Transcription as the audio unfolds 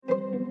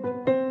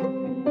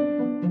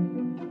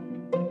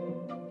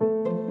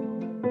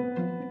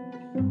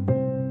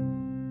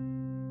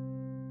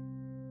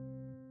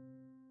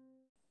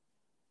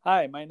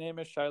Hi, my name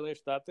is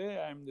Shailesh Date.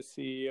 I'm the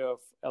CEO of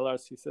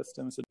LRC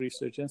Systems and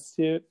Research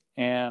Institute,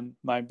 and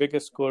my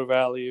biggest core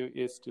value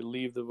is to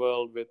leave the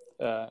world with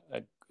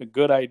a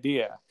good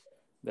idea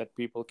that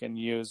people can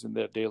use in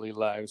their daily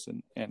lives,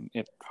 and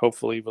it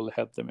hopefully will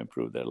help them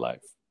improve their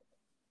life.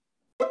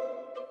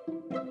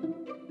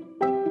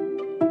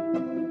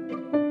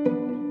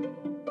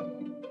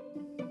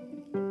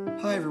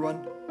 Hi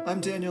everyone, I'm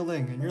Daniel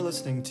Ling, and you're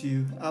listening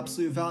to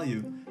Absolute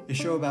Value, a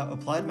show about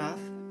applied math,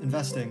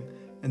 investing,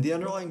 and the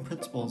underlying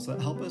principles that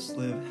help us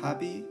live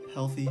happy,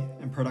 healthy,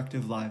 and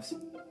productive lives.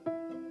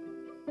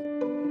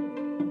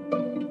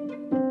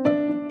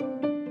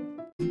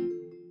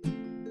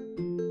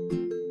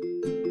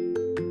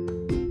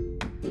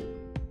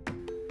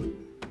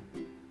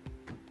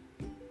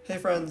 Hey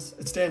friends,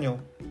 it's Daniel.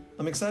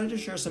 I'm excited to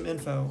share some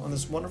info on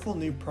this wonderful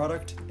new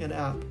product and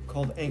app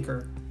called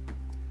Anchor.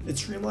 It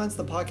streamlines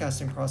the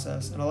podcasting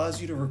process and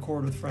allows you to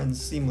record with friends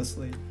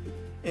seamlessly.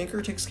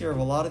 Anchor takes care of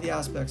a lot of the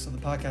aspects of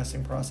the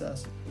podcasting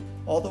process,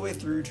 all the way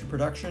through to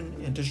production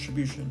and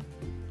distribution,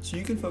 so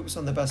you can focus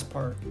on the best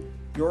part,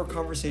 your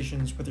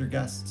conversations with your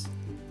guests.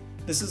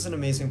 This is an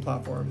amazing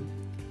platform.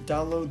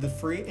 Download the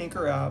free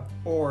Anchor app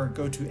or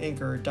go to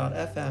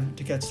anchor.fm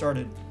to get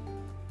started.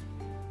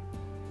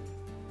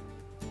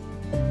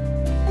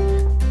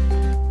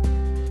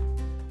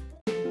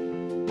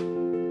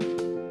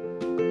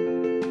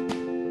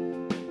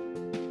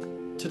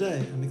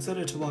 Today, I'm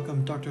excited to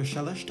welcome Dr.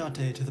 Shailesh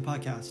Date to the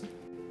podcast.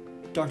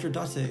 Dr.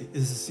 Date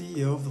is the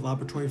CEO of the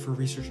Laboratory for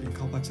Research in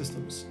Complex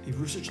Systems, a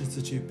research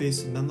institute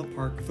based in Menlo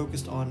Park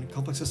focused on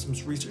complex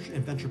systems research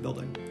and venture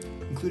building,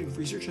 including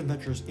research and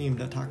ventures aimed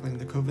at tackling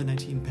the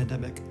COVID-19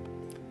 pandemic.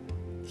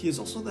 He is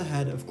also the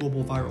head of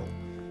Global Viral,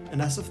 an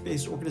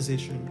SF-based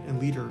organization and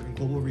leader in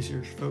global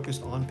research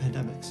focused on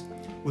pandemics,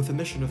 with a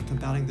mission of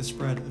combating the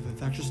spread of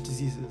infectious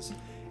diseases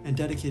and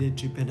dedicated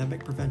to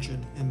pandemic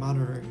prevention and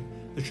monitoring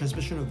the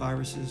transmission of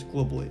viruses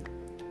globally.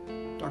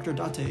 Dr.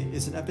 Date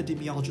is an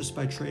epidemiologist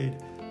by trade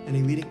and a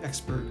leading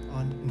expert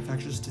on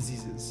infectious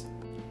diseases.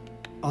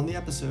 On the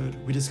episode,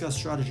 we discuss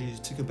strategies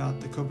to combat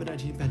the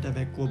COVID-19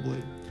 pandemic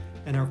globally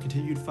and our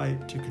continued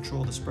fight to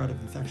control the spread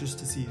of infectious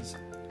disease.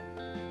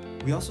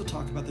 We also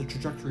talk about the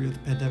trajectory of the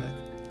pandemic,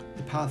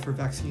 the path for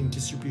vaccine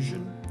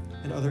distribution,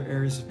 and other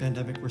areas of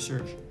pandemic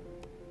research.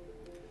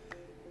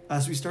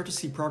 As we start to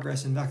see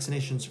progress in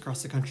vaccinations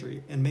across the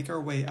country and make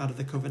our way out of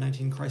the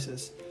COVID-19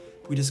 crisis,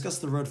 we discuss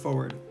the road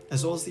forward,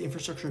 as well as the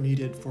infrastructure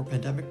needed for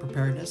pandemic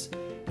preparedness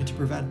and to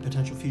prevent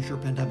potential future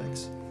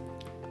pandemics.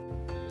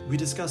 We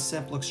discuss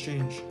Sample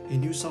Exchange, a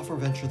new software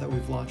venture that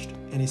we've launched,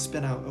 and a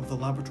spin-out of the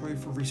Laboratory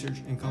for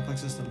Research in Complex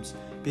Systems,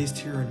 based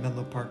here in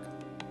Menlo Park.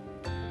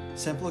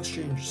 Sample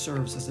Exchange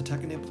serves as a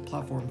tech-enabled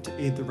platform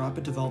to aid the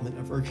rapid development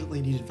of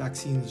urgently needed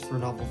vaccines for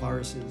novel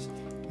viruses,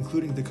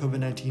 including the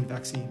COVID-19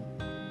 vaccine.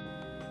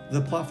 The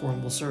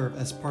platform will serve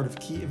as part of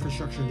key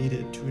infrastructure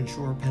needed to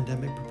ensure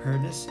pandemic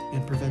preparedness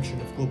and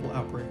prevention of global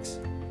outbreaks.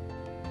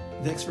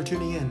 Thanks for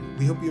tuning in.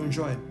 We hope you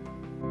enjoy.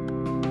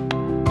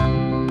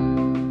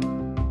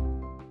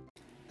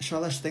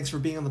 Shailesh, thanks for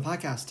being on the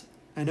podcast.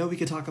 I know we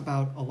could talk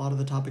about a lot of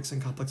the topics in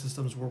complex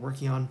systems we're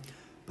working on,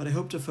 but I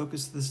hope to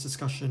focus this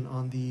discussion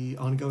on the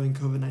ongoing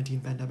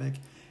COVID-19 pandemic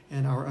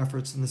and our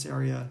efforts in this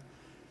area.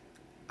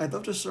 I'd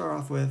love to start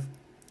off with,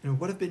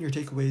 what have been your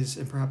takeaways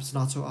and perhaps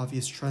not so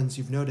obvious trends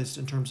you've noticed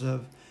in terms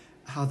of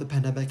how the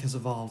pandemic has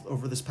evolved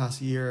over this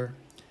past year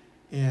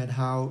and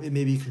how it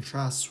maybe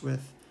contrasts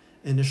with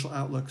initial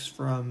outlooks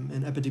from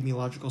an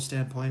epidemiological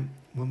standpoint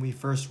when we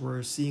first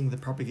were seeing the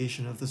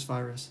propagation of this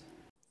virus?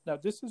 Now,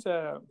 this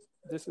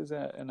is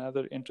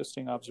another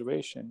interesting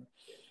observation,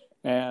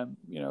 and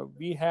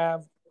we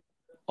have,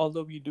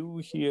 although we do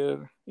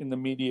hear in the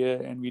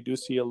media and we do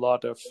see a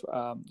lot of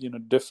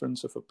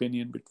difference of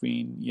opinion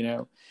between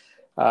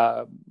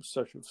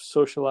sort of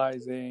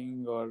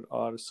socializing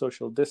or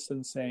social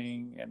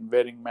distancing and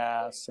wearing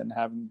masks and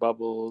having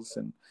bubbles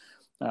and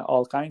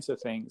all kinds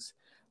of things.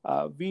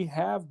 We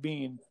have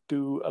been,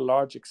 to a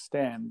large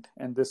extent,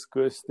 and this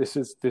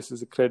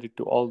is a credit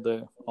to all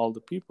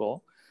the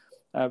people.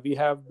 We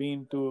have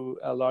been, to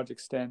a large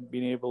extent,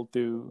 been able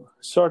to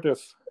sort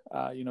of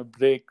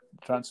break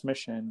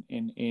transmission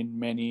in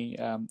many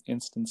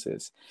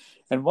instances.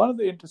 And one of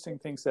the interesting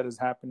things that has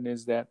happened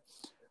is that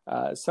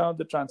some of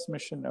the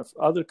transmission of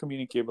other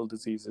communicable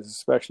diseases,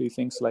 especially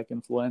things like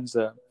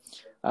influenza,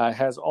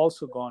 has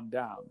also gone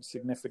down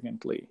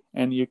significantly.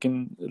 And you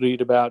can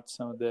read about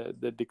some of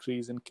the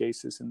decrease in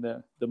cases in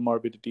the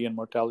morbidity and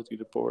mortality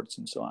reports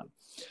and so on.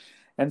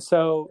 And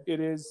so it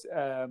is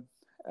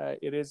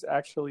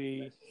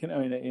actually,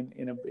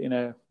 in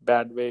a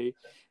bad way,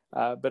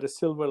 but a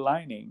silver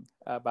lining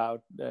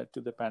about to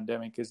the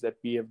pandemic is that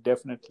we have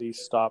definitely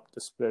stopped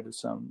the spread of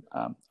some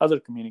other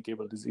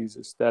communicable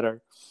diseases that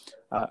are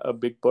a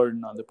big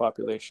burden on the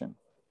population.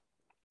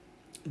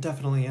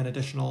 Definitely an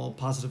additional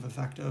positive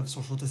effect of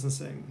social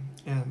distancing.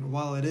 And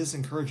while it is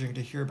encouraging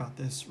to hear about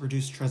this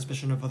reduced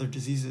transmission of other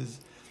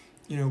diseases,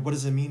 what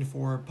does it mean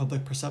for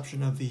public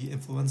perception of the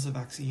influenza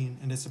vaccine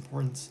and its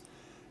importance?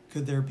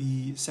 could there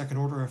be second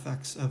order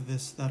effects of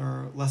this that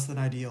are less than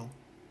ideal?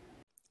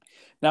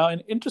 Now,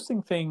 an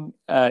interesting thing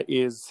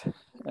is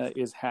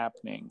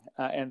happening,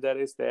 and that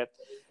is that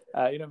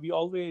we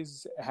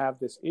always have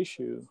this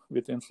issue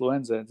with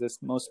influenza.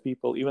 Just most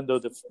people, even though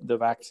the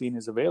vaccine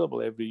is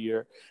available every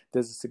year,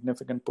 there's a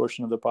significant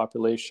portion of the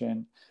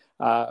population.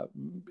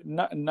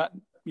 Not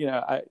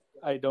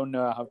I don't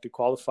know how to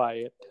qualify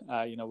it.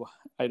 I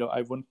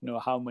wouldn't know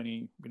how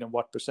many,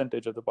 what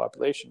percentage of the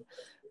population,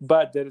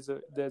 but there's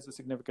a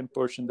significant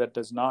portion that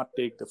does not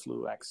take the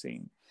flu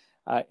vaccine.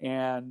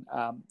 And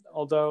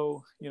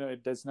although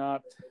it does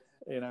not,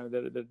 there are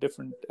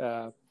different.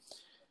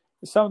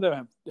 Some of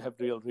them have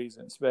real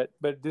reasons, but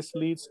this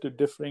leads to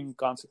differing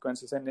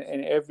consequences. And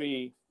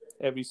every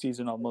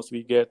season almost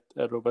we get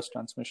a robust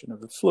transmission of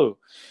the flu.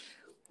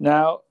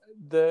 Now,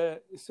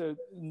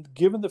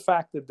 given the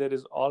fact that there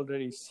is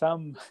already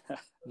some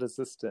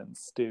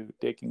resistance to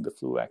taking the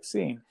flu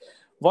vaccine,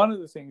 one of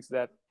the things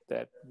that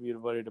we're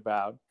worried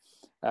about,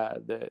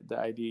 the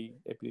ID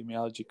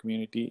epidemiology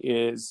community,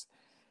 is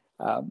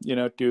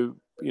to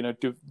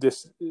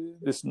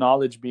this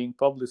knowledge being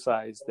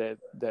publicized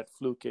that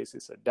flu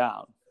cases are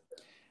down.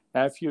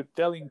 Now, if you're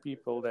telling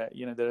people that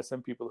there are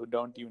some people who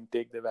don't even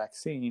take the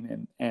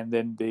vaccine, and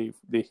then they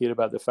hear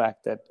about the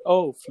fact that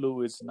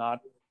flu is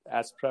not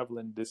as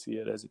prevalent this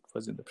year as it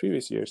was in the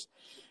previous years,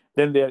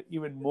 then they're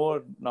even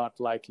more not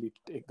likely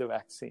to take the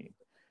vaccine.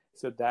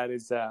 So that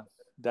is a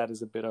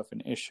bit of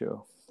an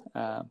issue.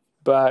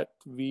 But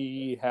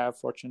we have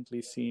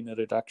fortunately seen a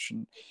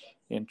reduction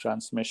in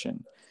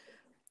transmission.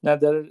 Now,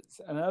 there is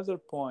another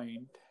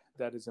point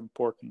that is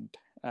important,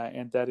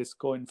 and that is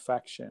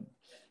co-infection.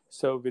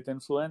 So with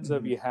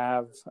influenza, we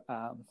have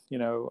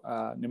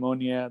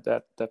pneumonia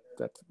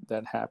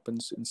that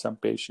happens in some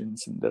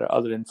patients, and there are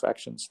other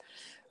infections.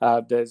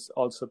 There's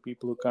also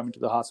people who come into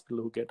the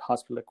hospital who get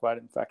hospital-acquired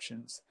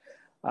infections,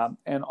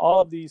 and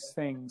all of these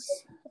things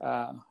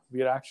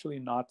we are actually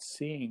not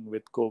seeing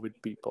with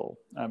COVID people,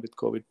 with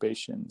COVID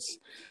patients.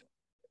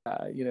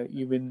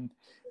 Even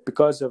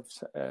because of,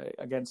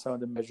 again, some of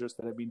the measures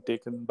that have been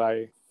taken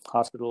by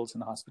hospitals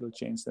and hospital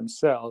chains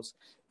themselves,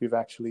 we've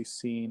actually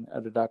seen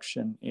a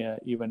reduction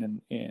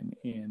even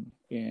in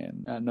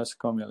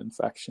nosocomial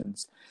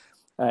infections.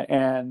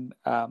 And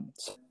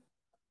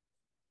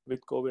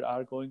with COVID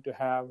are going to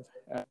have,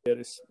 there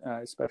is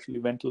especially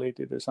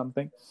ventilated or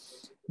something,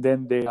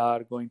 then they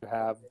are going to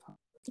have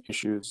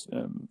issues,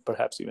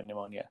 perhaps even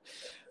pneumonia.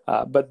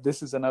 But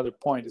this is another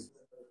point, is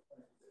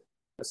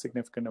a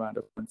significant amount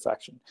of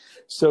infection.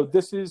 So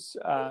this is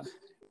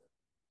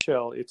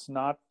it's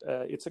not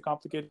it's a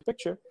complicated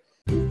picture.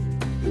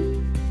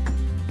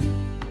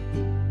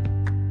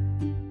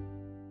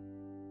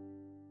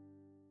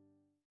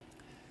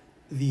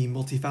 The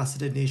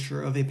multifaceted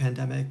nature of a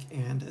pandemic,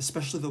 and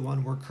especially the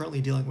one we're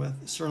currently dealing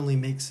with, certainly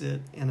makes it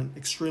an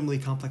extremely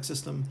complex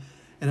system,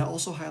 and it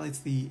also highlights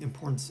the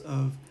importance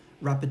of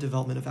rapid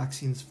development of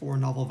vaccines for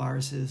novel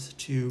viruses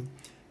to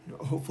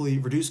hopefully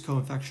reduce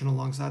co-infection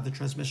alongside the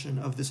transmission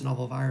of this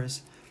novel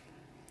virus.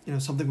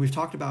 Something we've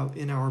talked about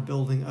in our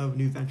building of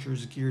new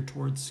ventures geared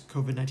towards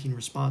COVID-19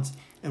 response,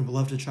 and we'd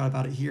love to chat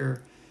about it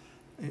here.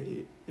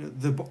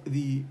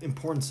 The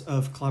importance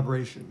of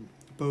collaboration,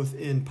 both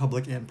in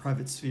public and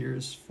private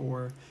spheres,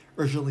 for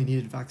urgently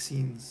needed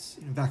vaccines,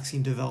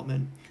 vaccine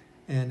development,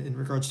 and in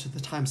regards to the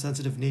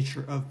time-sensitive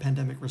nature of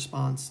pandemic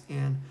response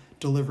and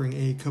delivering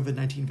a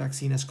COVID-19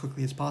 vaccine as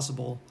quickly as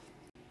possible.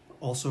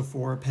 Also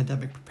for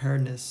pandemic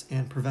preparedness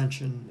and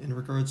prevention in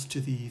regards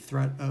to the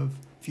threat of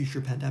future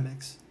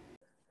pandemics.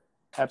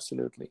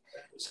 Absolutely.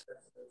 So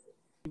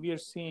we are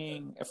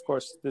seeing, of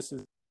course, this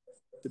is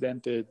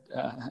unprecedented,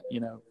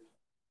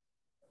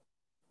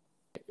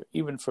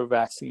 even for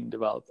vaccine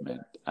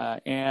development.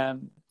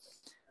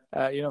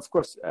 Of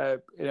course,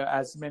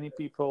 as many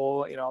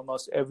people,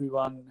 almost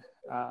everyone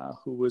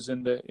who was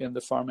in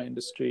the pharma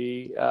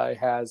industry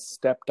has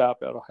stepped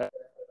up or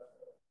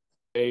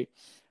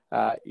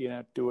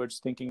towards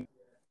thinking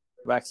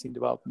vaccine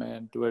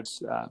development,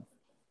 towards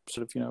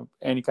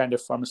any kind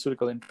of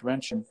pharmaceutical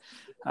intervention,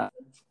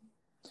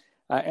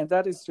 and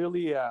that is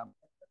really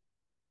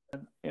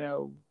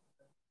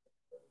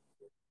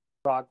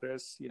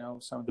progress.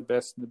 Some of the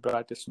best and the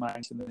brightest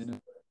minds in the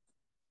industry.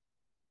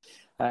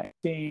 I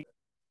think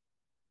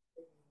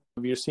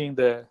we are seeing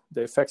the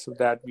effects of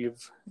that. We've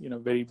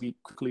very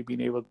quickly been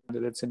able to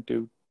put it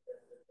into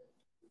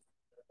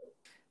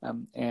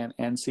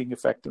and seeing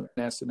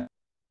effectiveness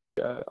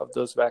of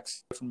those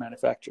vaccines from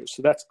manufacturers.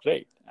 So that's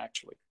great,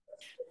 actually.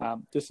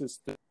 This is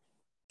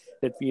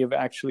that we have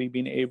actually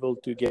been able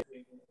to get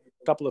a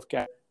couple of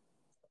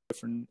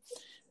different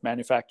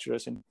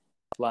manufacturers in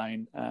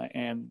line,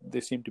 and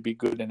they seem to be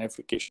good and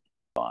efficacious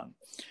on.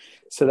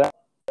 So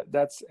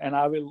that's, and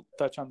I will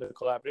touch on the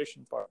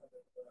collaboration part.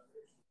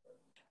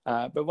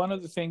 But one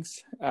of the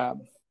things that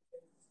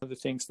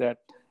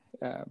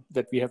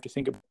we have to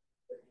think about,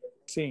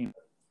 seeing,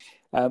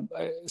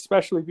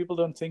 especially people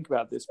don't think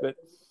about this, but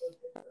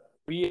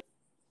even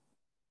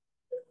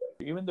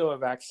though a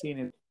vaccine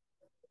is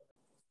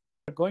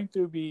going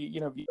to be,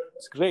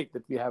 it's great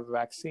that we have a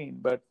vaccine,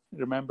 but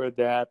remember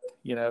that,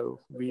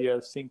 we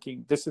are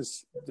thinking this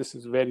is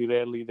very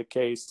rarely the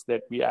case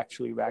that we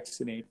actually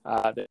vaccinate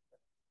of the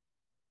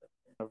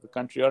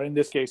country, or in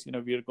this case,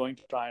 we are going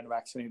to try and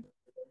vaccinate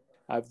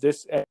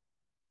this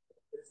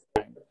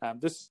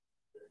this.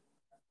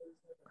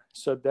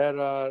 So there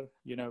are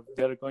going to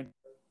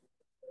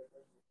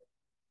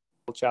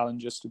be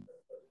challenges to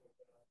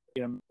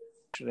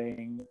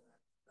measuring,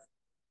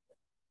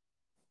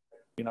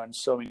 and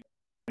so many.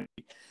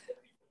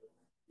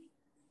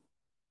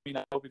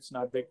 I hope it's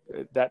not big.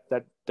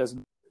 That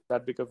doesn't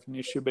that big of an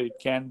issue, but it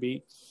can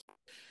be.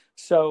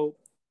 So,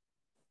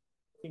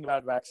 thinking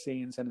about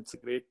vaccines, and it's a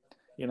great,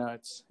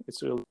 it's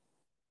really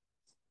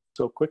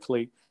so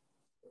quickly.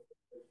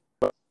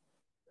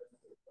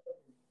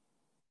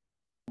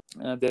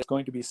 There's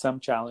going to be some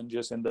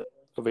challenges in the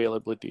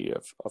availability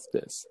of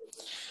this.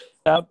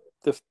 Now,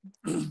 the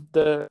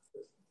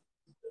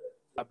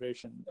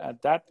collaboration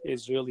that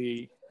is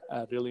really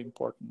really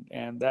important,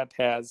 and that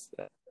has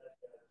it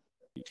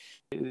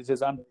is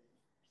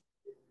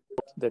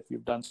that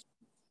we've done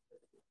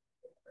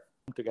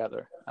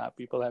together.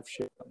 People have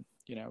shared,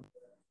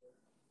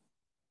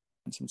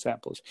 some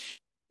samples.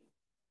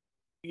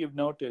 We've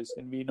noticed,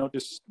 and we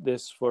noticed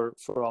this for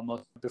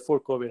almost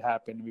before COVID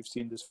happened. We've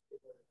seen this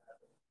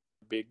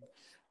big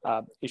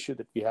issue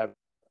that we have.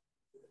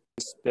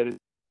 There is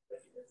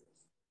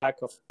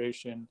lack of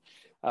operation.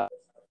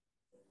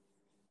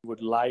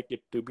 Would like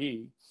it to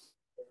be.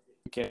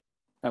 We can,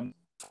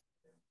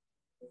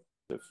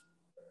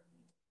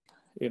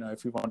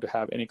 if we want to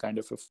have any kind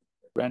of a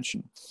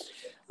prevention,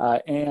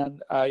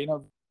 and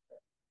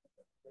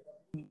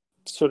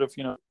sort of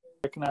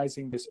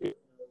recognizing this,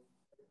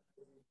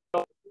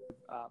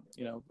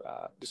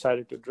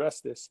 decided to address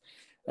this,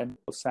 and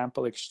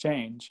sample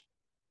exchange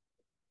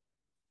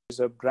is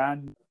a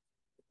brand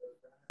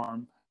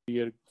form. We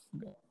have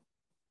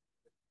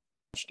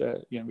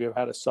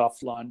had a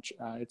soft launch.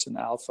 It's an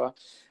alpha,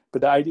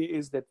 but the idea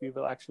is that we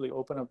will actually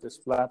open up this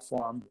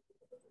platform.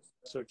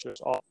 Researchers,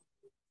 all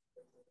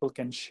people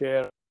can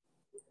share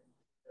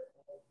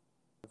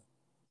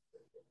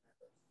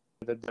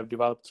that they've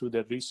developed through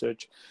their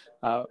research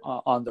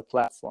on the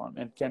platform,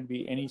 and it can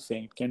be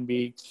anything. It can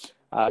be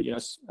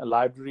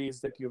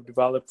libraries that you've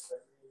developed.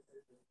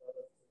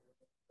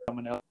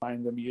 Someone else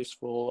find them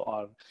useful,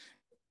 or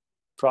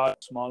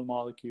product, small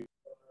molecule,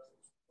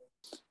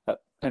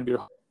 and we're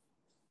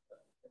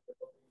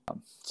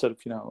sort of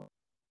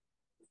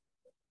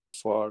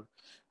for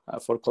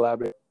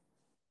collaboration.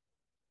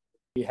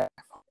 We have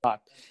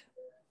not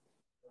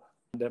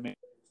pandemic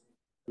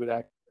with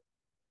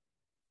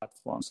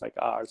platforms like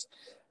ours,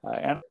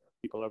 and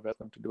people are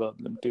welcome to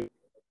develop them too.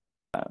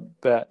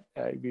 But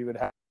we would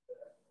have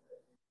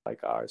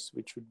like ours,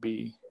 which would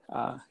be,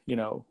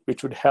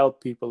 which would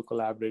help people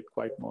collaborate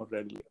quite more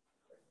readily.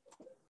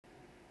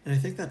 And I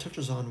think that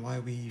touches on why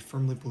we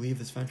firmly believe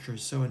this venture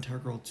is so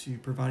integral to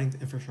providing the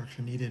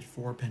infrastructure needed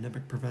for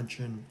pandemic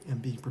prevention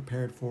and being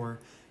prepared for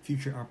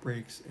future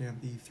outbreaks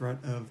and the threat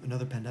of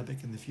another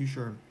pandemic in the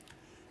future.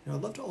 Now,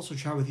 I'd love to also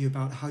chat with you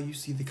about how you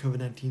see the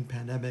COVID-19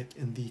 pandemic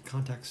in the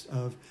context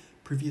of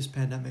previous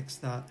pandemics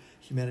that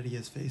humanity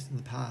has faced in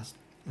the past,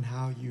 and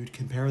how you'd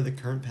compare the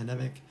current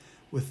pandemic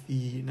with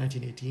the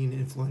 1918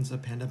 influenza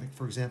pandemic,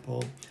 for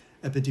example,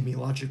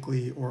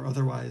 epidemiologically or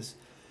otherwise,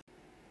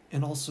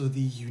 and also the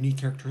unique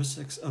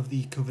characteristics of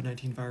the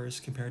COVID-19 virus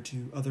compared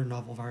to other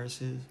novel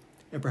viruses,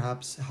 and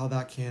perhaps how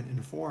that can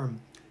inform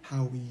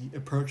how we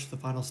approach the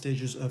final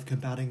stages of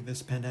combating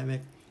this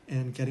pandemic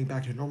and getting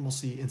back to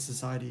normalcy in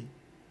society.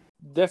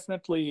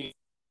 Definitely,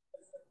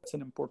 that's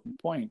an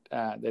important point,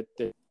 that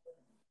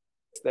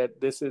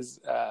this is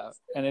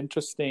an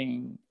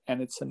interesting,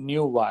 and it's a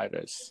new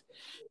virus.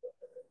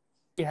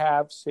 We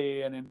have,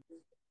 say,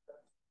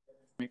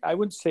 I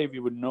wouldn't say we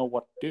would know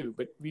what to do,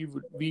 but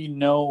we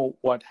know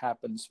what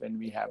happens when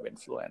we have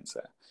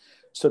influenza.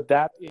 So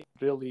that is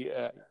really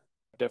a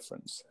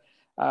difference.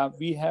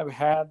 We have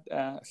had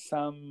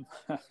some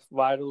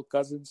viral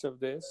cousins of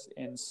this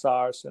in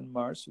SARS and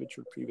MERS, which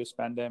were previous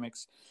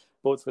pandemics,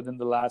 both within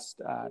the last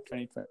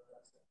 2020.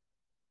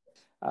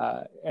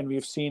 And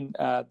we've seen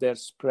their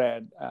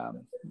spread,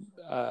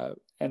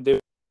 and there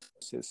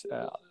is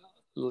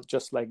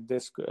just like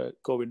this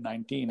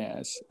COVID-19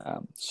 as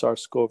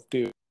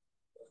SARS-CoV-2.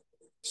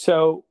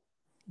 So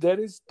there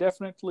is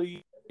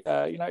definitely,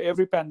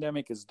 every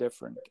pandemic is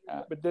different,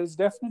 but there's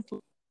definitely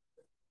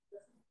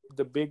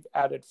the big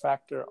added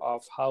factor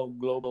of how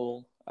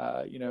global,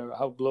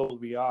 how global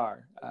we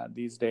are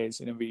these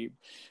days. We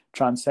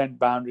transcend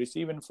boundaries.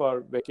 Even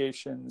for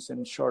vacations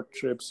and short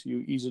trips,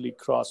 you easily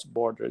cross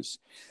borders.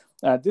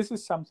 This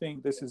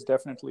is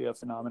definitely a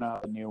phenomenon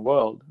of the new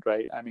world,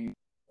 right? I mean,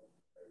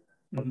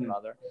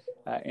 another,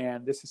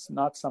 and this is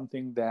not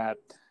something that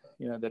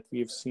that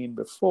we've seen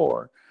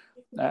before.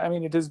 I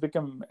mean, it has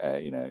become,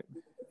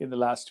 in the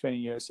last 20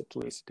 years at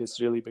least, it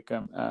has really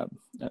become,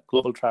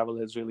 global travel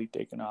has really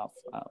taken off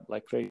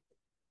like crazy.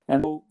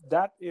 And so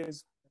that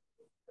is,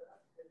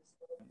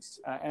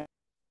 and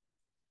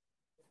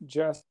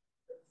just,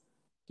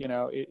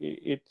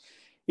 it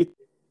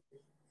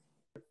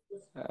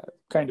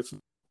kind of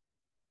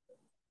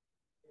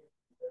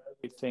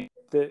thing.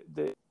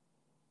 The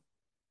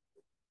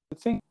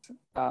thing,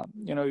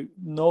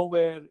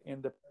 nowhere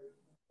in the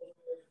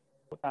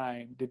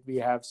time did we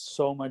have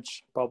so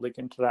much public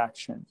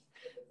interaction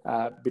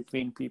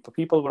between people.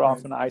 People were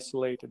often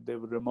isolated. They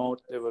were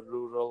remote. They were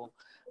rural.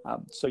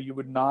 So you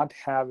would not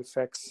have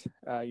effects.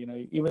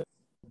 Even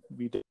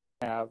we did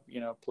have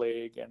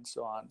plague and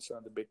so on. So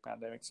the big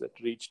pandemics that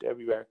reached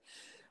everywhere.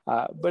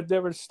 But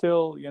there were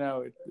still,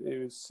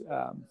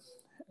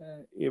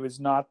 it was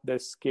not the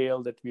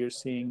scale that we are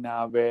seeing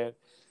now, where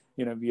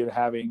we are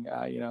having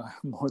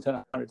more than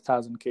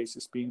 100,000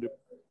 cases being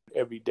reported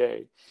every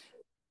day.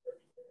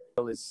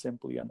 Is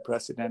simply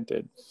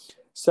unprecedented.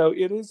 So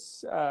it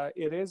is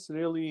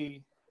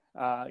really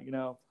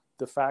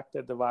the fact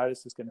that the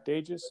virus is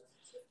contagious,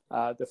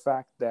 the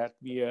fact that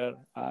we are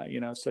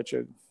such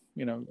a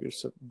we're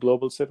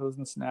global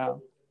citizens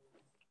now.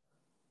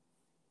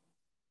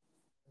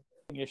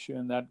 Issue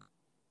in that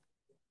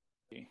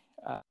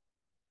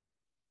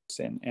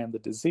and the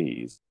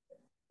disease,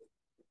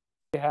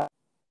 we have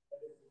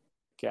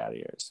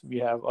carriers. We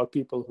have or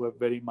people who have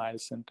very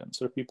mild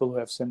symptoms, or people who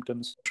have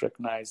symptoms,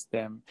 recognize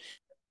them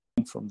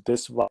from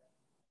this virus.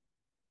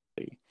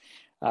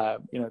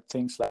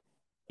 Things like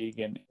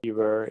and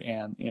fever,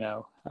 and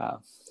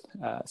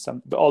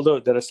some. Although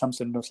there are some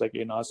symptoms like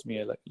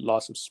anosmia, like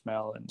loss of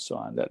smell, and so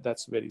on.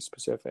 That's very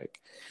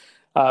specific.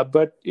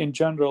 But in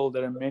general,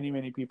 there are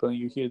many people, and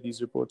you hear these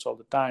reports all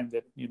the time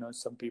that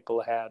some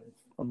people had,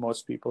 or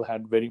most people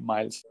had, very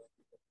mild.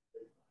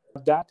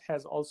 That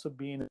has also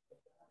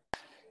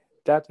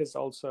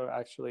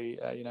actually,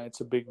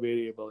 it's a big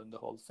variable in the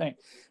whole thing,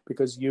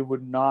 because you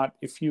would not,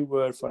 if you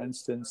were, for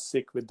instance,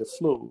 sick with the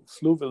flu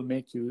will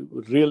make you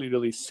really,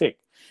 really sick,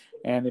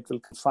 and it will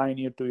confine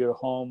you to your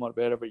home or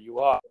wherever you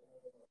are,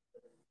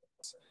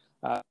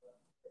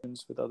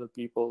 with other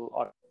people,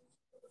 or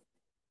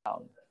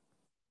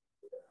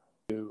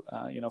the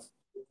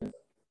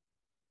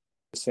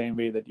same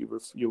way that you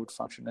would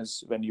function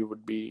as when you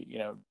would be,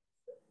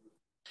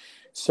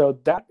 So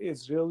that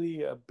is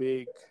really a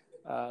big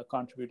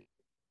contributor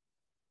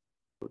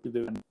to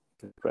the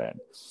spread.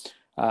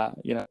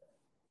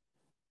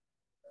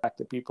 Fact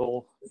that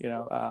people,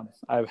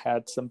 I've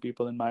had some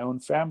people in my own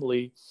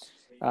family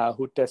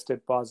who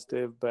tested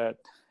positive,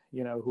 but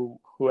who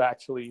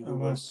actually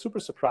were super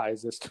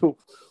surprised as to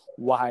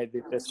why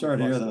they tested Sorry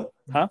to positive. hear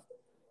that. Huh?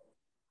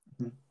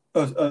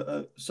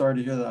 Sorry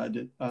to hear that. I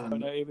did.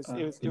 No, it was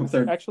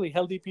actually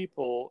healthy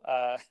people.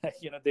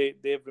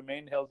 They've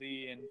remained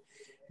healthy, and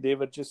they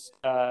were just.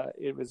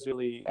 It was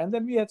really, and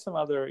then we had some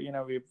other,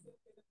 we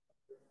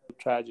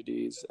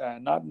tragedies.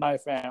 Not my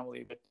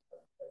family, but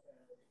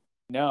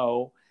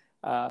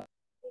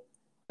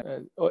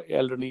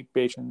elderly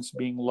patients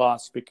being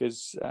lost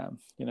because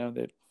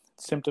the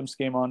symptoms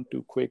came on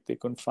too quick. They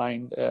couldn't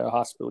find a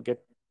hospital,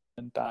 get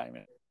in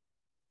time.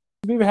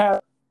 We've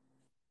had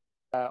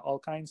all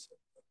kinds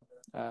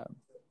of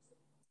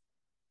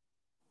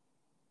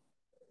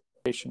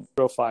patient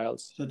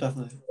profiles. So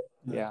definitely,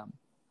 yeah.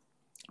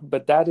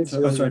 But that is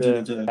really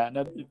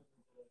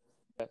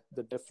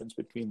the difference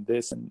between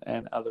this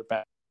and other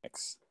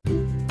pandemics.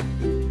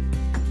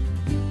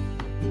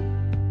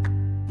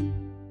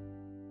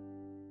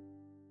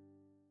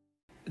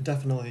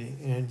 Definitely,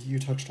 and you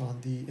touched on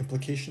the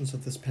implications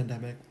of this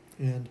pandemic,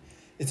 and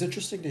it's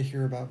interesting to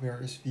hear about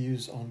various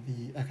views on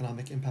the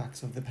economic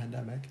impacts of the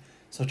pandemic,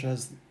 such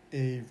as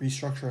a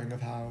restructuring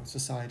of how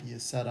society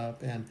is set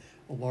up and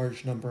a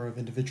large number of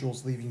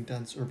individuals leaving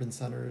dense urban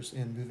centers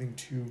and moving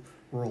to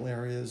rural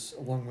areas,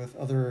 along with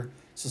other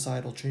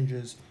societal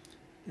changes.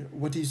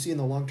 What do you see in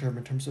the long term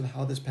in terms of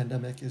how this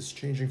pandemic is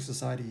changing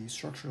society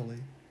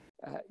structurally?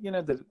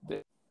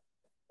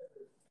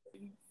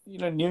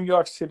 New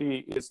York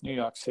City is New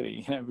York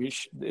City.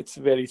 It's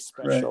very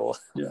special.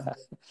 Right. Yeah.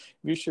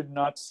 We should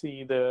not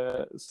see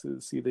the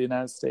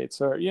United States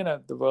or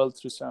the world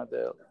through some of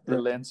the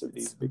lens of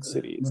these big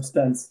cities. Most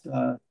dense.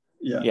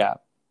 Yeah.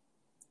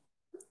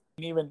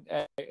 And even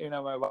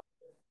my wife,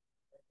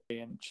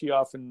 and she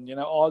often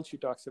all she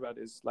talks about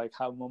is like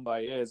how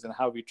Mumbai is and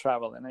how we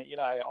travel, and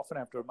I often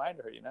have to remind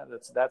her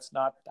that's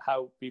not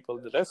how people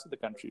in the rest of the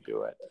country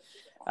do it.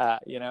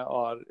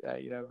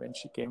 When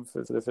she came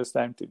for the first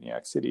time to New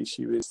York City,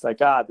 she was like,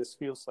 this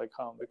feels like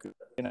home, because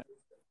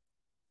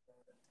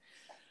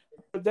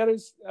But there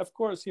is, of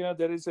course,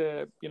 there is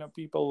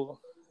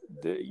people.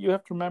 You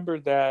have to remember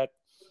that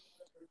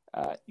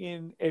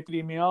in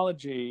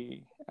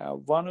epidemiology,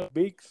 one of the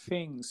big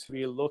things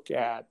we look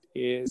at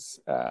is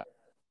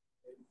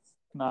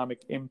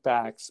economic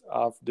impacts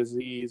of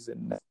disease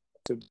and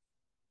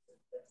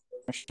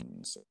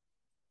emissions.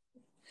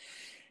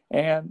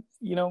 And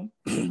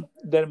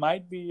there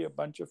might be a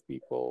bunch of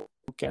people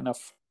who can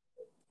afford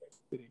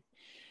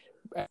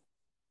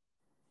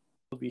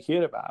we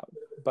hear about,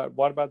 but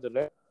what about the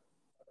rest?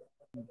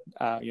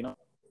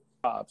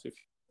 Jobs, if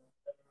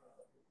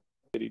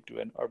you to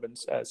an urban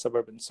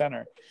suburban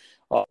center,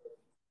 or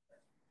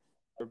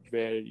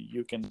where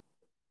you can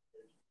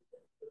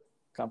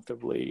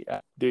comfortably.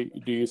 Do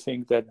you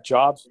think that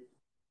jobs in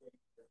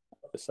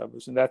the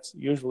suburbs? And that's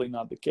usually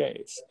not the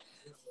case.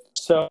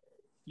 So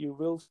you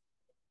will,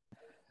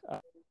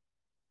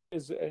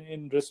 is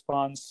in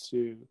response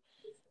to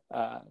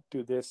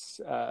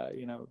this,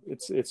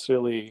 it's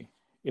really,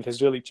 it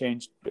has really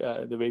changed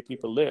the way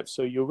people live.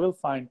 So you will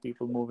find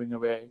people moving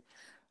away.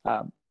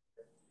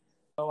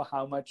 Know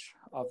how much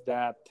of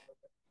that,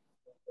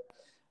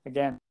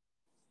 again,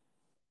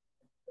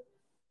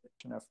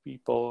 of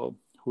people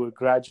who are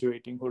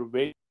graduating, who are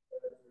waiting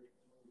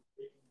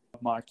for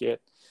the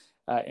market.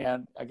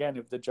 And again,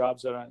 if the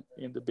jobs are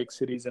in the big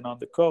cities and on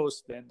the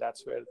coast, then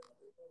that's where.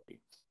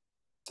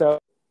 So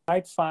I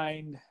might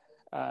find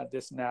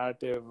this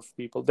narrative of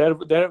people. There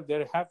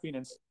have been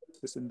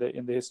instances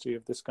in the history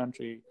of this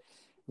country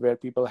where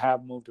people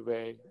have moved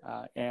away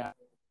and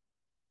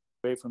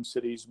away from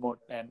cities more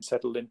and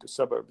settled into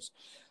suburbs.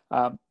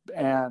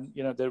 And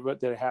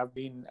there have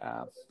been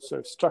sort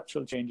of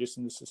structural changes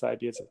in the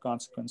society as a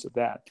consequence of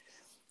that.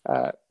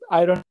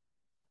 I don't.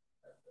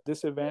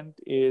 This event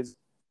is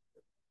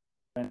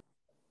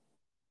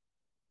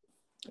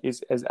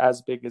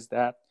as big as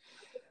that,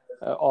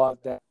 or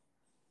that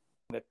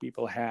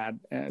people had,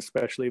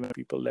 especially when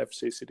people left,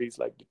 say, cities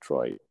like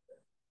Detroit.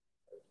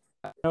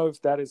 I don't know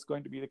if that is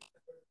going to be the case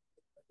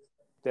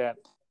that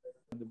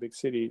in the big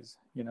cities.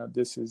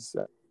 This is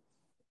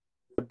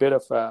a bit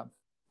of a.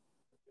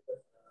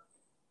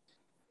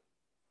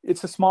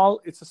 It's a small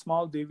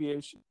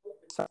deviation,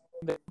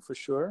 for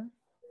sure.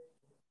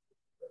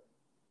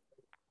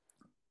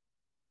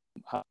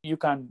 You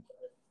can't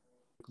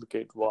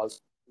duplicate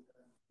walls,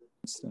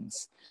 for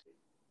instance.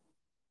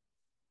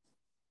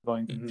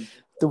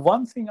 The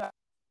one thing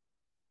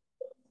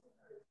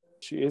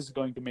she is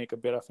going to make a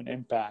bit of an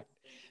impact,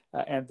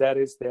 and that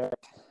is that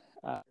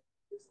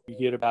we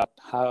hear about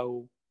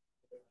how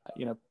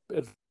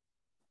it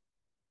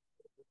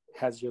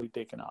has really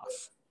taken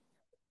off.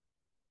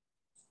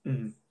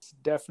 It's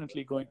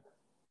definitely going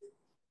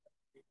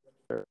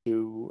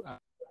to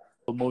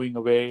moving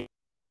away,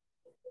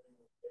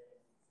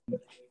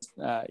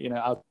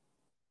 out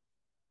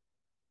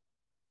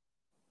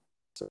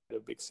of the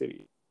big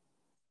city.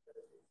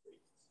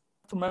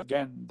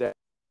 Again, that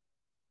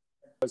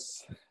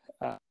was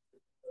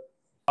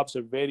jobs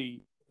are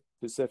very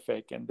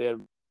specific and they're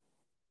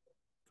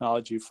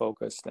technology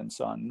focused and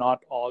so on.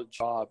 Not all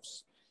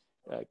jobs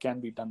can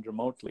be done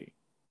remotely.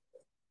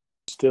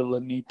 Still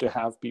need to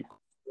have people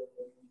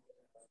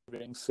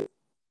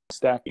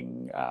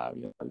stacking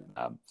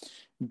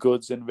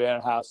goods in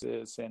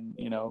warehouses and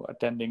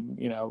attending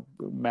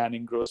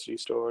manning grocery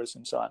stores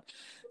and so on.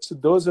 So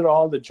those are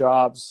all the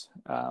jobs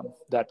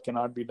that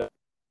cannot be done.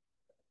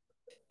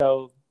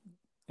 So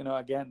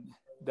again,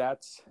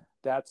 that's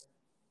that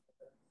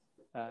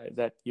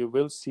you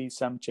will see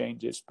some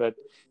changes, but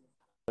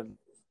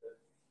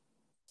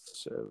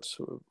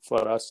so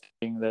for us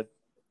saying that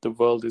the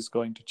world is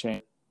going to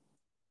change,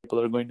 people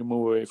are going to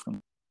move away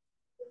from.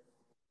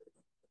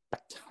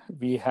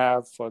 We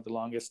have for the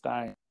longest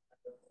time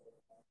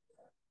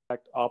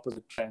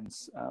opposite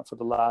trends for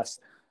the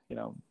last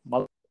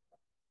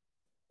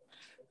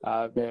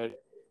where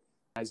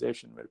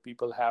organization where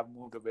people have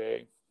moved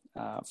away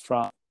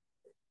from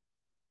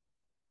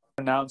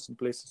announced in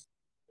places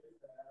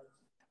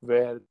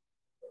where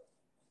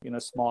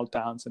small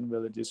towns and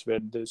villages where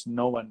there's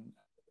no one,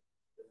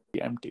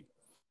 empty.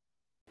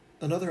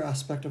 Another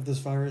aspect of this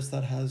virus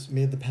that has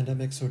made the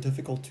pandemic so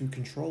difficult to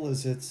control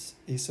is its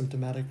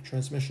asymptomatic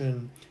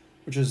transmission,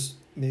 which has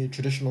made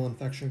traditional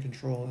infection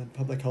control and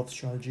public health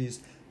strategies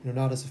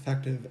not as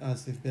effective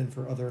as they've been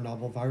for other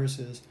novel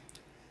viruses.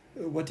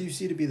 What do you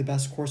see to be the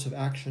best course of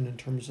action in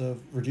terms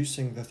of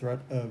reducing the threat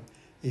of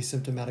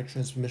asymptomatic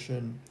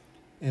transmission?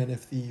 And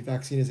if the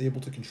vaccine is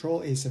able to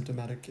control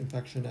asymptomatic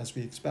infection as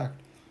we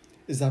expect,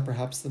 is that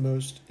perhaps the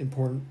most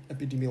important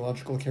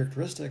epidemiological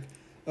characteristic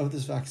of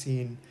this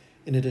vaccine,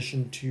 in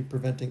addition to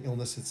preventing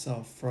illness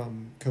itself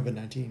from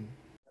COVID-19?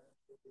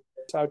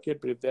 It's out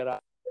yet, but if there are,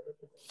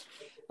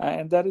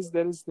 and there is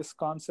this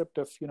concept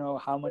of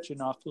how much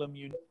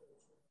inoculum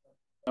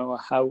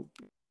how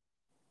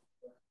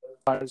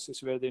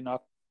viruses where they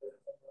knock,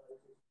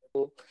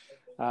 you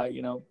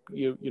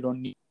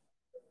don't need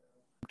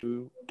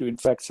to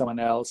infect someone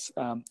else,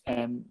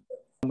 and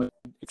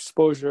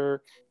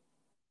exposure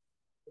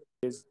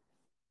is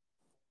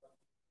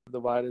the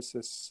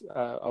viruses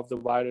of the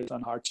virus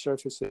on hard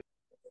surfaces,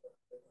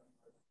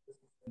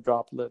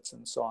 droplets,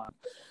 and so on.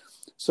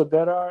 So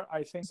there are,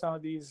 I think, some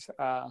of these,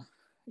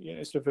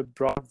 sort of a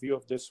broad view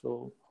of this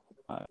will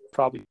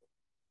probably,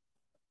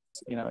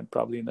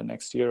 probably in the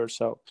next year or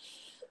so.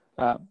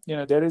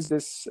 There is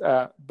this,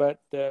 but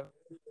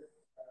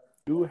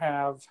do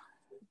have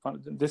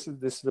this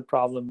is the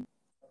problem.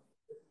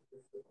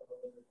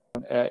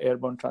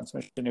 Airborne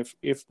transmission.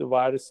 If the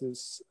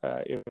viruses,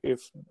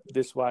 if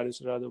this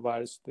virus or other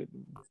virus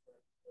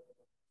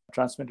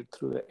transmitted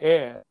through the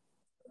air,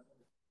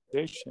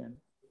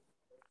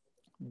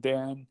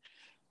 then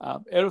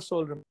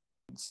aerosol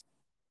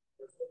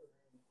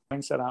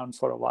remains around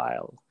for a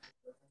while.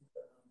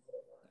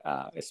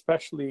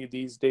 especially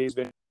these days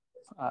when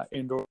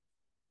indoor,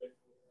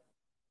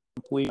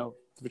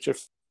 which are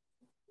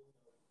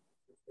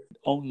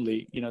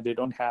only, they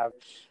don't have,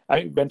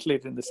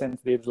 ventilated in the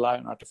sense they rely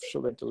on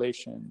artificial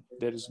ventilation.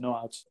 There is no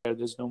outside,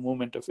 there's no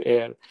movement of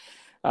air.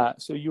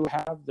 So you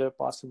have the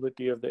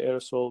possibility of the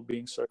aerosol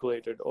being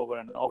circulated over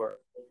and over.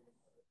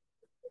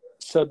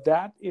 So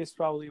that is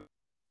probably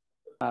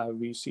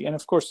we see. And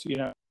of course,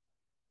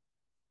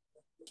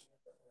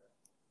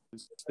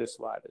 this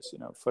virus,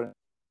 for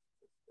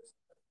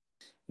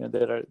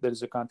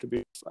there's a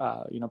contribution,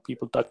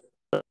 people touch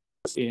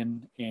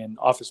in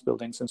office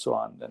buildings and so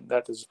on, and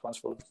that is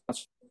responsible,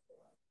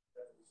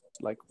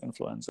 like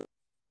influenza.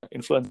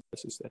 Influenza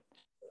is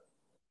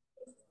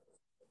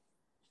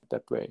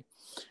that way.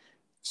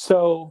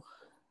 So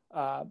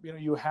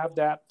you have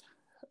that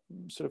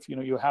sort of,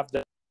 you have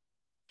that,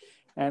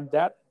 and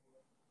that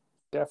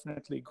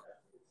definitely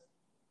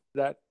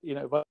that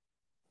announcements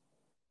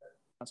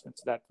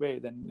that way,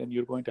 then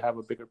you're going to have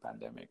a bigger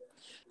pandemic.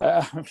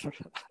 I'm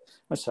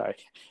sorry,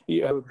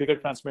 you have a bigger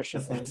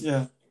transmission.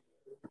 Yeah.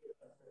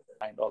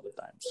 All the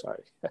time.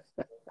 Sorry.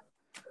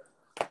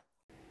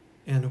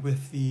 And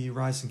with the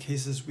rise in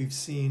cases we've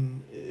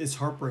seen, it's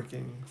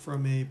heartbreaking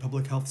from a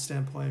public health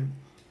standpoint,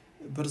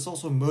 but it's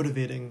also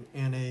motivating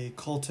and a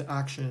call to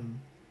action.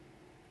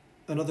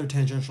 Another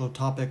tangential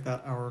topic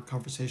that our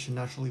conversation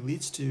naturally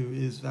leads to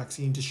is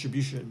vaccine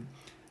distribution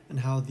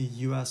and how the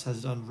U.S.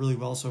 has done really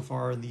well so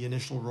far in the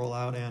initial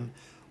rollout, and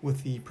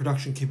with the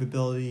production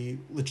capability,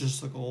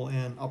 logistical,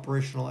 and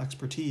operational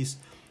expertise,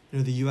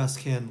 the U.S.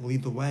 can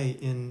lead the way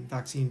in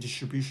vaccine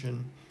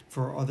distribution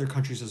for other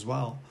countries as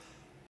well.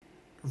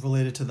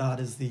 Related to that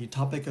is the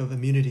topic of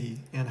immunity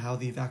and how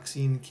the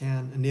vaccine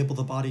can enable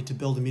the body to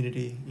build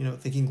immunity,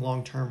 thinking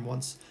long term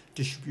once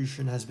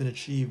distribution has been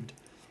achieved.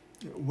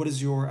 What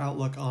is your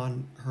outlook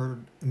on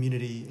herd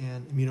immunity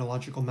and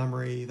immunological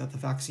memory that the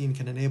vaccine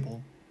can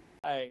enable?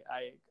 I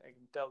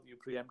can tell you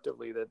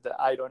preemptively that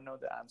I don't know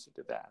the answer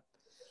to that.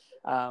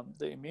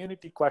 The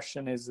immunity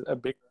question is a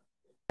big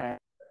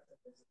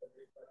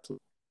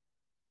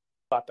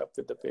caught up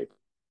with the paper.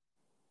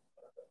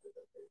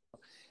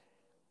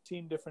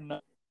 Seen different,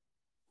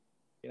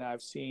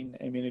 I've seen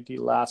immunity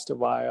last a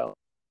while.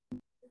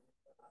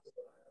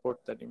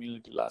 Report that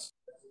immunity lasts.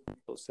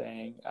 People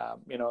saying,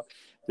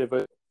 there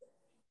were.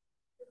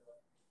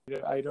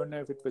 I don't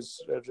know if it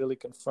was really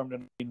confirmed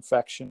an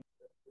infection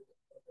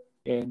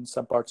in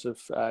some parts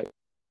of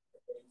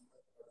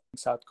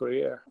South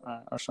Korea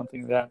or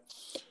something like that.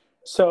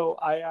 So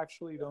I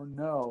actually don't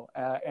know,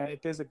 and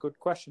it is a good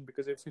question,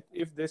 because if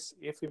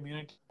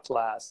immunity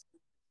lasts,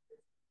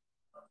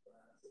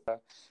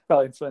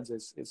 influenza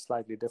is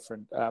slightly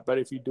different, but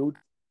if you do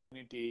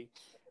immunity,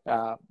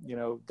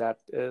 that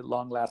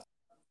long lasting,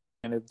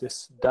 and if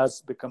this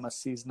does become a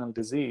seasonal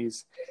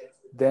disease,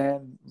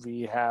 then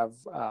we have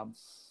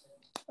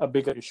a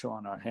bigger issue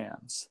on our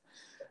hands,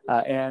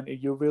 and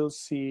you will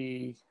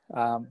see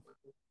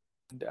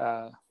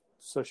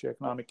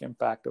socioeconomic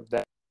impact of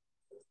that.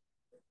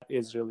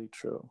 Is really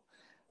true.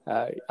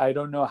 I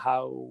don't know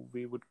how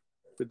we would,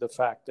 with the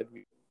fact that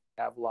we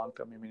have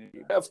long-term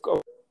immunity. Of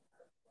course,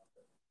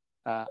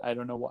 I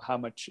don't know how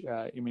much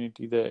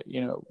immunity the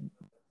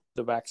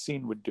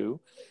vaccine would do.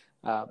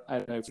 I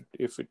don't know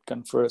if it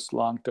confers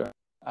long-term,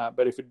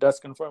 but if it does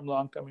confirm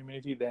long-term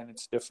immunity, then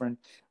it's different.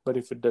 But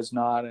if it does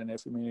not, and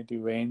if immunity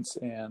wanes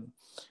and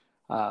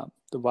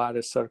the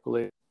virus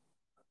circulates,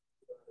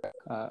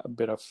 a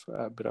bit of.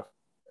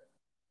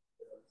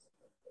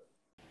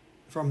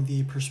 From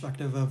the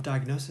perspective of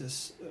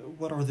diagnosis,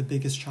 what are the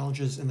biggest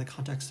challenges in the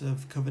context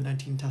of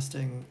COVID-19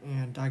 testing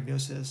and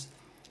diagnosis,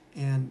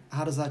 and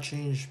how does that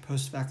change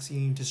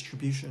post-vaccine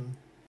distribution?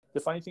 The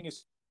funny thing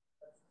is,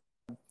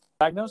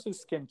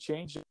 diagnosis can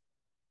change.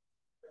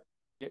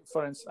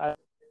 For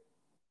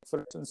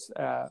instance,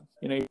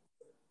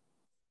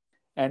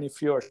 and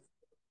if you're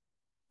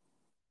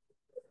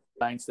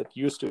lines that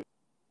used to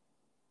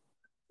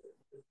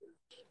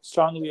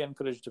strongly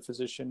encourage the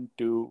physician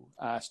to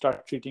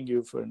start treating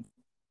you for,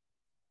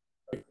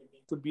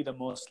 would be the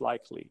most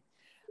likely,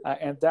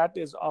 and that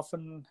is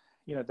often,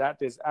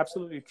 that is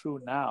absolutely true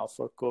now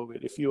for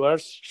COVID. If you are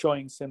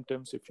showing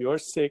symptoms, if you are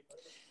sick,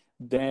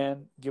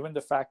 then given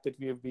the fact that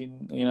we have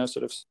been,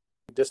 sort of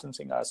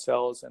distancing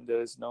ourselves, and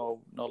there is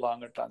no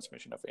longer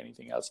transmission of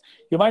anything else,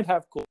 you might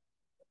have a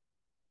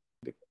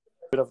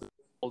bit of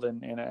cold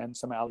and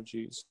some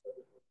allergies,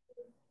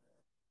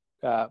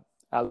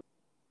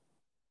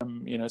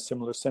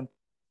 similar symptoms.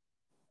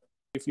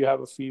 If you have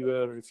a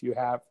fever, if you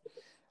have,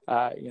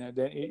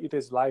 then it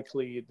is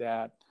likely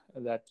that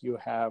you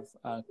have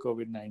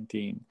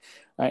COVID-19,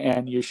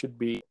 and you should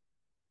be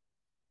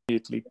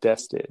immediately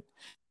tested.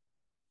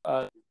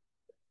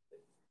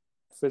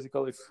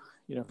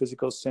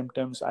 Physical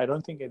symptoms. I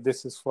don't think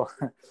this is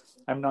for.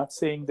 I'm not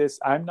saying this.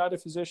 I'm not a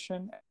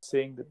physician. I'm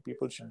saying that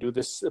people should do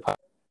this.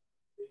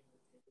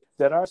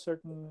 There are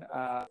certain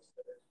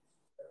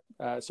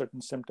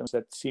symptoms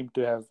that seem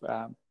to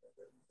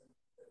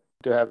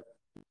have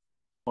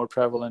more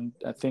prevalent,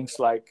 things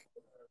like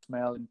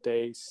smell and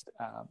taste.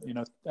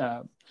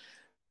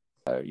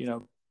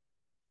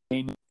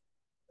 Pain.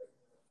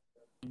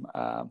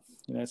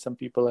 Some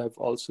people have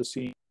also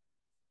seen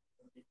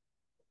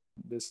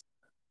this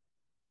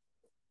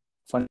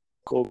funny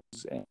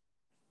colds, and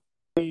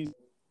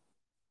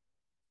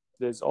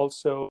there's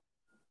also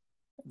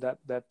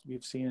that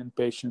we've seen in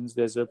patients.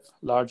 There's a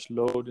large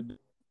load in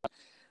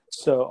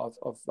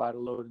of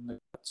viral load in the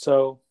gut.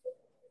 So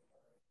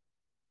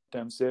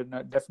they're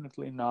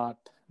definitely not.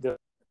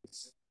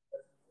 It's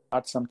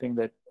not something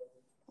that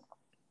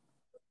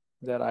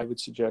I would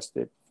suggest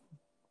that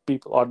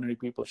ordinary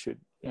people should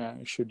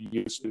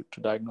use to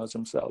diagnose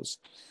themselves.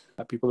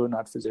 People who are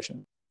not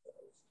physicians.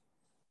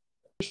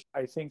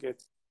 I think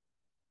it's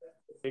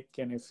sick,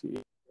 and if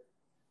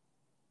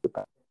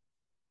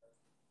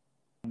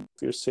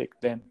you're sick,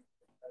 then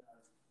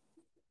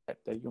that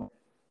you.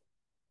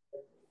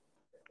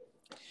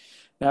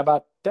 Now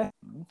about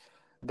testing,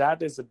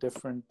 that is a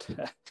different.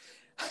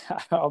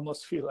 I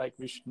almost feel like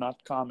we should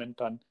not comment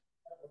on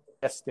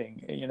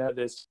testing.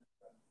 There's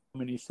so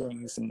many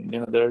things, and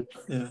there.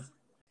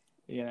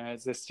 Yeah.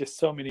 There's just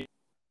so many.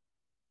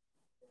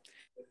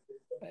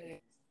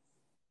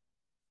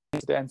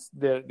 And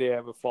they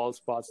have a false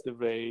positive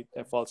rate,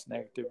 a false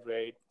negative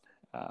rate.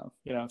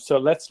 So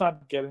let's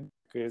not get into,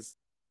 because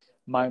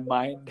my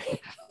mind.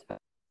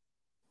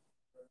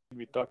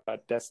 We talk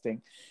about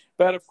testing,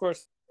 but of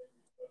course,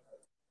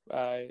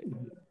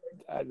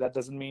 that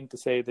doesn't mean to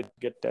say that you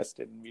get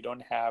tested. We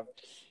don't have.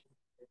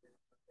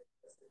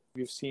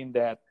 We've seen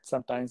that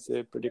sometimes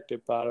the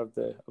predictive power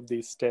of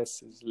these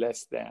tests is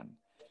less than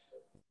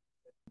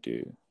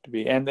to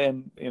be. And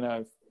then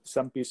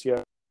some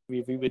PCR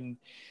we've even.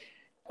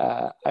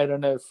 I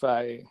don't know if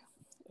I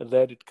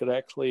read it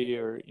correctly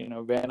or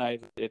when I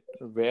read it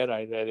or where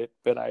I read it,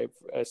 but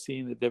I've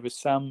seen that there was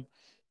some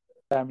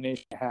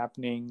contamination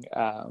happening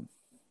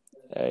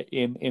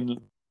in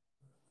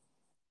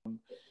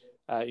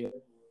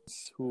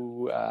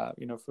who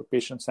for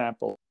patient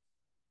sample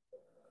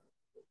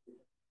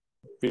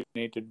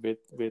donated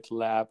with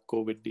lab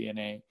COVID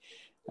DNA,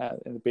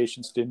 and the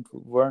patients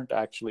weren't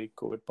actually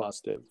COVID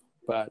positive,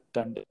 but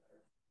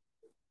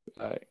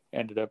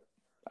ended up,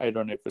 I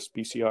don't know if it was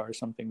PCR or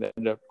something, that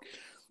ended up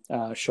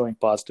showing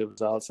positive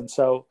results. And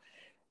so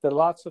there are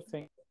lots of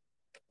things.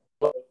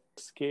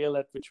 Scale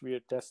at which we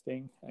are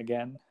testing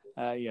again,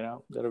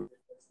 that are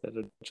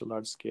such a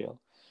large scale,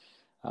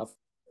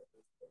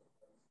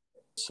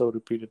 so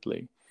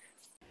repeatedly.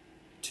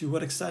 To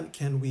what extent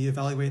can we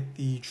evaluate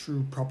the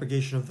true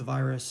propagation of the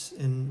virus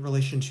in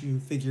relation to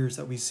figures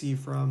that we see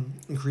from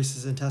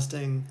increases in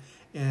testing,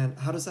 and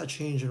how does that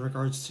change in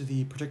regards to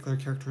the particular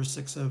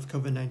characteristics of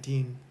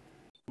COVID-19?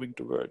 Moving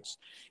towards,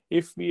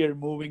 if we are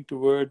moving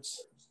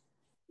towards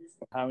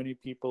how many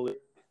people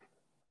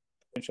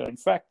are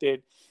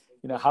infected,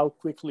 how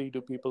quickly do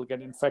people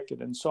get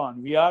infected and so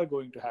on, we are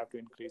going to have to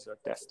increase our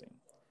testing.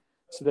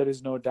 So there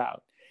is no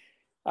doubt.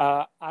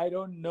 I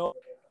don't know.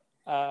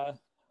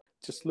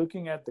 Just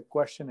looking at the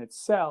question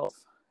itself,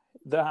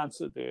 the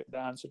answer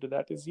to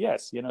that is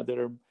yes.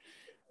 There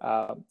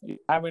are you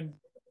haven't.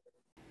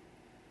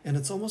 And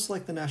it's almost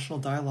like the national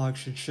dialogue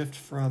should shift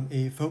from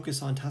a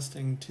focus on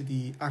testing to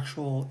the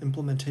actual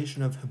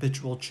implementation of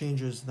habitual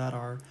changes that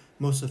are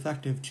most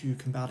effective to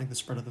combating the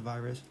spread of the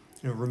virus.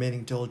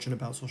 Remaining diligent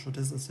about social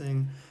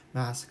distancing,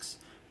 masks,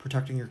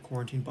 protecting your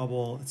quarantine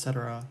bubble,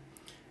 etc.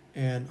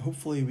 And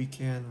hopefully we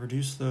can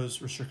reduce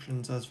those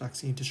restrictions as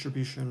vaccine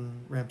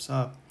distribution ramps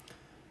up.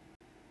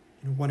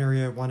 One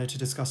area I wanted to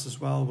discuss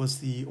as well was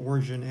the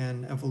origin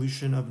and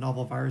evolution of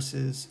novel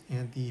viruses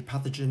and the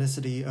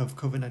pathogenicity of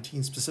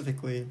COVID-19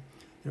 specifically.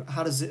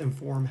 How does it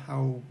inform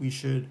how we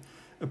should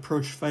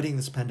approach fighting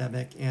this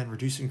pandemic and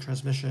reducing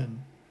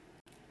transmission?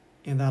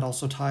 And that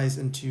also ties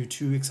into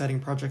two exciting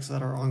projects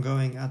that are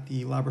ongoing at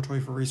the Laboratory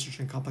for Research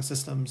in Complex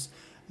Systems,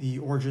 the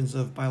Origins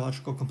of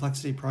Biological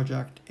Complexity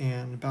Project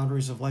and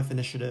Boundaries of Life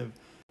Initiative.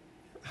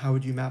 How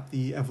would you map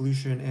the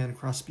evolution and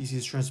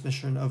cross-species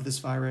transmission of this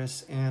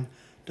virus, and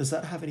does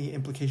that have any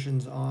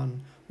implications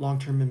on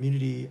long-term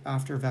immunity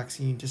after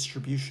vaccine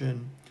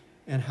distribution,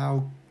 and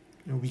how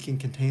we can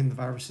contain the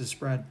virus's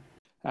spread?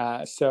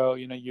 So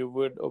you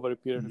would, over a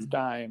period of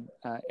time,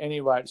 any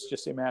virus,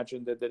 just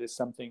imagine that there is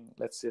something,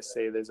 let's just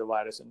say there's a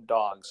virus in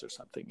dogs or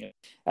something.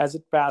 As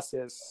it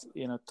passes,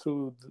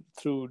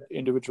 through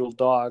individual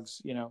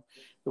dogs,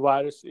 the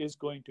virus is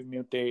going to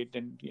mutate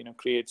and,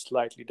 create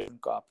slightly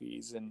different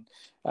copies, and,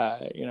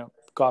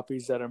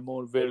 copies that are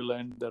more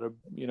virulent, that are,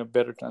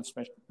 better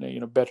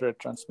better at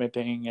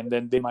transmitting, and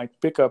then they might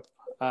pick up,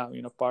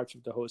 parts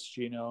of the host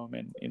genome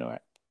and,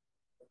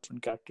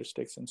 different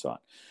characteristics and so on.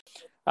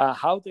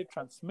 How they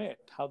transmit,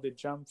 how they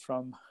jump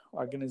from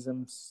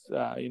organisms,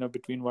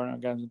 between one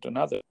organism to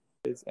another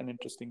is an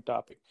interesting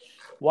topic.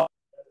 One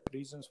of the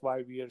reasons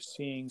why we are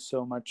seeing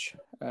so much,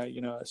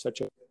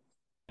 such a,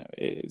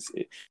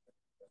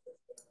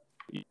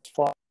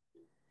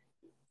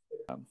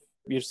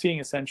 we are seeing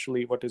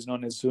essentially what is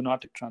known as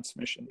zoonotic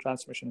transmission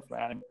from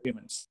animal to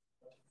humans.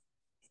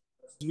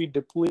 As we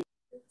deplete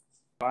the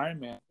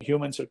environment,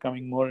 humans are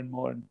coming more and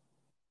more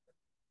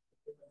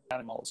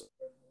animals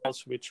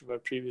which were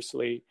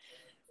previously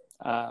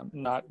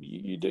not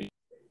you did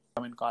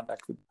come in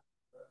contact with.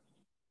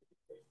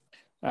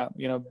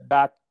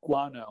 Bat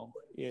guano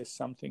is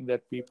something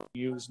that people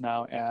use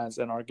now as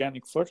an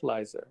organic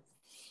fertilizer.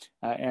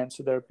 And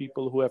so there are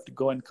people who have to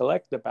go and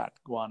collect the bat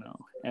guano,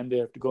 and they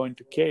have to go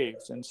into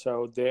caves. And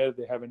so there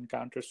they have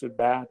encounters with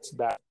bats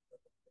that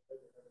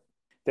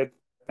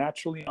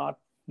naturally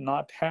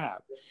not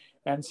have.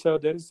 And so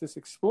there is this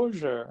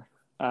exposure,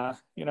 and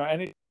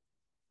it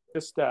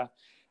just,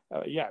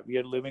 we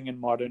are living in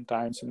modern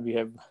times, and we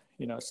have,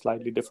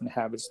 slightly different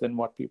habits than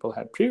what people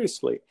had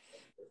previously.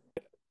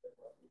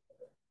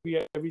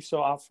 Every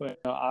so often,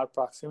 our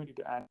proximity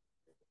to animals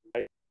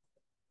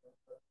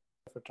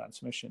for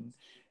transmission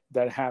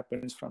that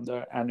happens from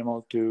the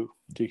animal to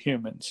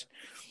humans.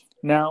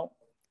 Now,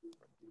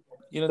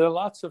 there are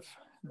lots of,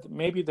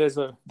 maybe there's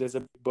a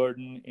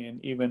burden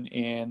even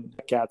in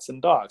cats and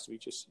dogs. We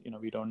just,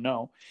 we don't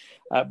know.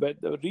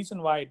 But the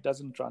reason why it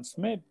doesn't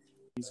transmit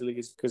easily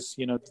is because,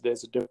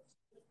 there's a difference.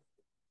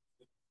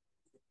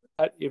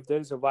 If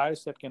there's a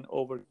virus that can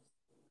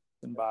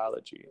in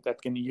biology,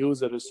 that can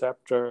use a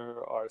receptor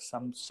or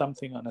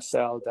something on a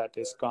cell that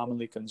is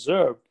commonly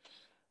conserved,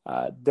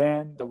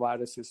 then the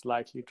virus is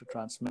likely to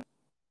transmit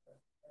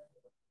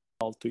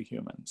to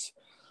humans.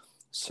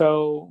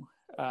 So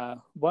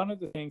one of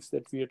the things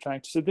that we are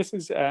trying to, so this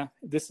is a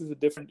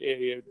different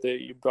area.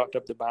 You brought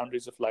up the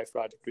Boundaries of Life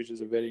project, which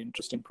is a very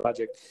interesting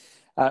project.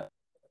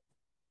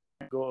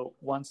 Go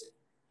once,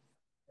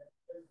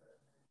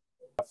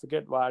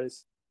 forget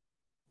virus,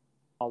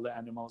 all the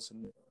animals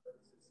and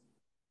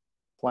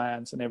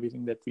plants and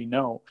everything that we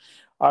know.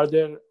 Are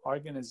there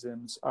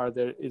organisms? Are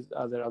there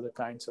other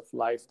kinds of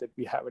life that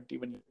we haven't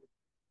even?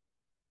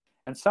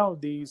 And some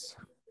of these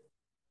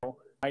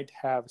might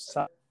have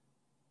some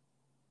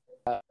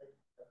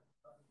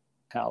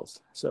health.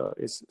 So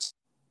it's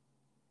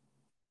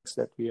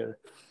that we are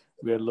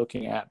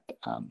looking at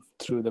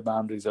through the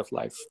Boundaries of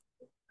Life.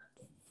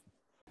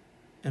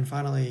 And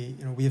finally,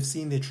 we have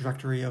seen the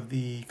trajectory of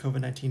the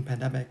COVID-19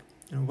 pandemic.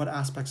 What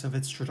aspects of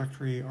its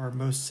trajectory are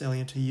most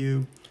salient to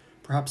you,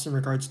 perhaps in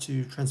regards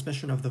to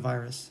transmission of the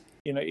virus?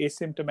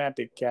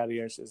 Asymptomatic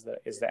carriers is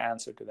the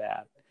answer to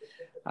that.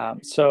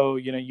 So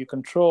you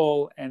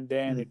control, and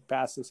then it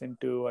passes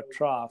into a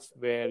trough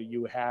where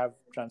you have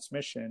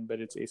transmission,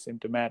 but it's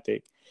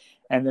asymptomatic,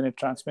 and then it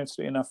transmits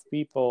to enough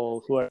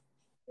people who are,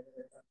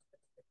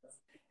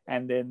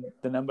 and then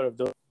the number of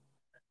those.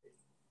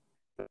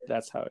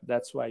 That's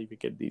why we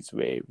get these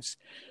waves.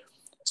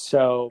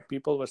 So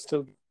people were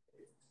still,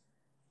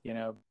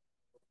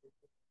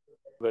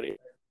 but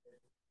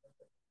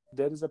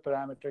there is a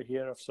parameter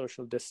here of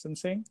social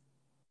distancing.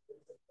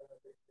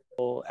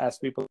 So as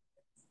people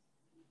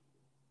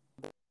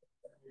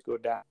go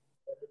down,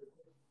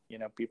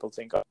 people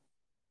think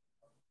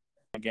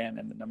again,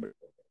 and the number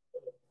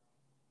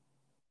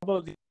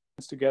of these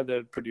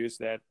together produce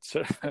that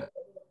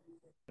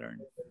pattern.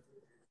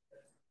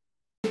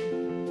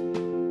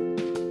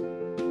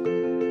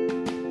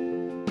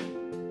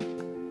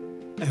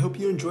 I hope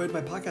you enjoyed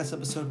my podcast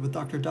episode with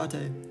Dr.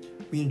 Datte.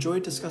 We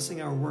enjoyed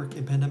discussing our work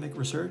in pandemic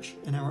research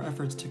and our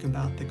efforts to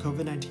combat the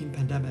COVID-19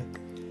 pandemic.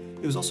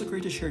 It was also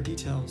great to share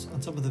details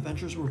on some of the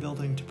ventures we're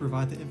building to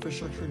provide the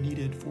infrastructure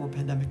needed for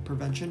pandemic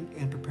prevention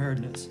and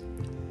preparedness.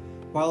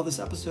 While this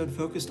episode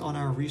focused on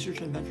our research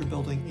and venture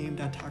building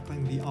aimed at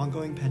tackling the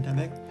ongoing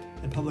pandemic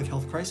and public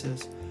health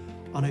crisis,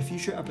 on a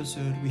future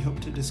episode we hope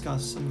to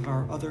discuss some of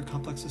our other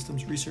complex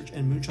systems research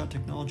and moonshot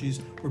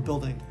technologies we're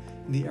building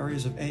in the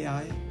areas of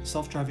AI,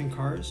 self-driving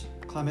cars,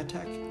 climate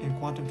tech, and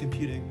quantum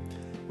computing,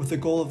 with the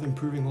goal of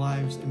improving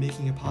lives and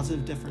making a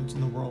positive difference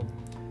in the world.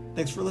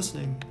 Thanks for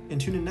listening, and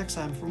tune in next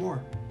time for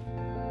more.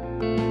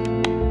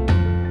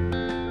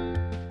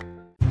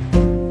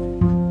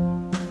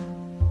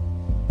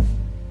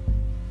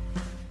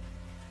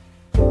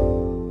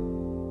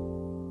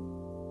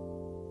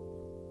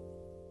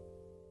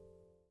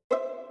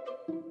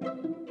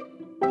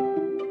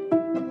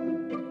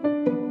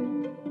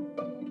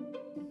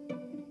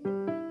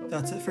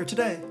 That's it for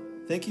today.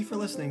 Thank you for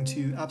listening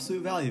to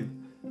Absolute Value.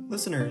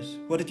 Listeners,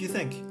 what did you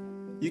think?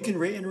 You can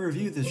rate and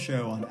review this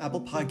show on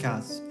Apple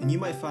Podcasts, and you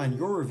might find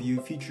your review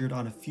featured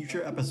on a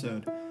future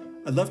episode.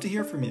 I'd love to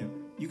hear from you.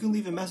 You can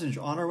leave a message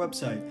on our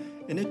website,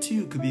 and it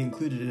too could be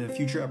included in a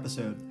future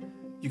episode.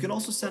 You can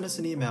also send us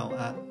an email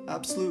at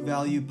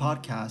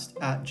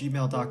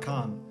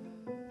absolutevaluepodcast@gmail.com.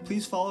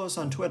 Please follow us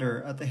on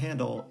Twitter at the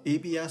handle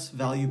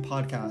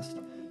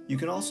ABSValuePodcast. You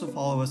can also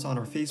follow us on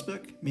our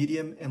Facebook,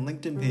 Medium, and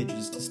LinkedIn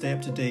pages to stay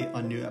up to date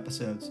on new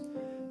episodes.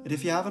 And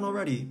if you haven't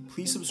already,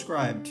 please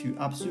subscribe to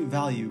Absolute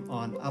Value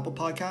on Apple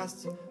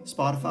Podcasts,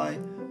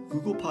 Spotify,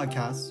 Google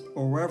Podcasts,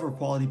 or wherever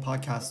quality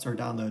podcasts are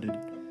downloaded.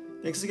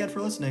 Thanks again for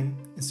listening,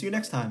 and see you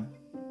next time.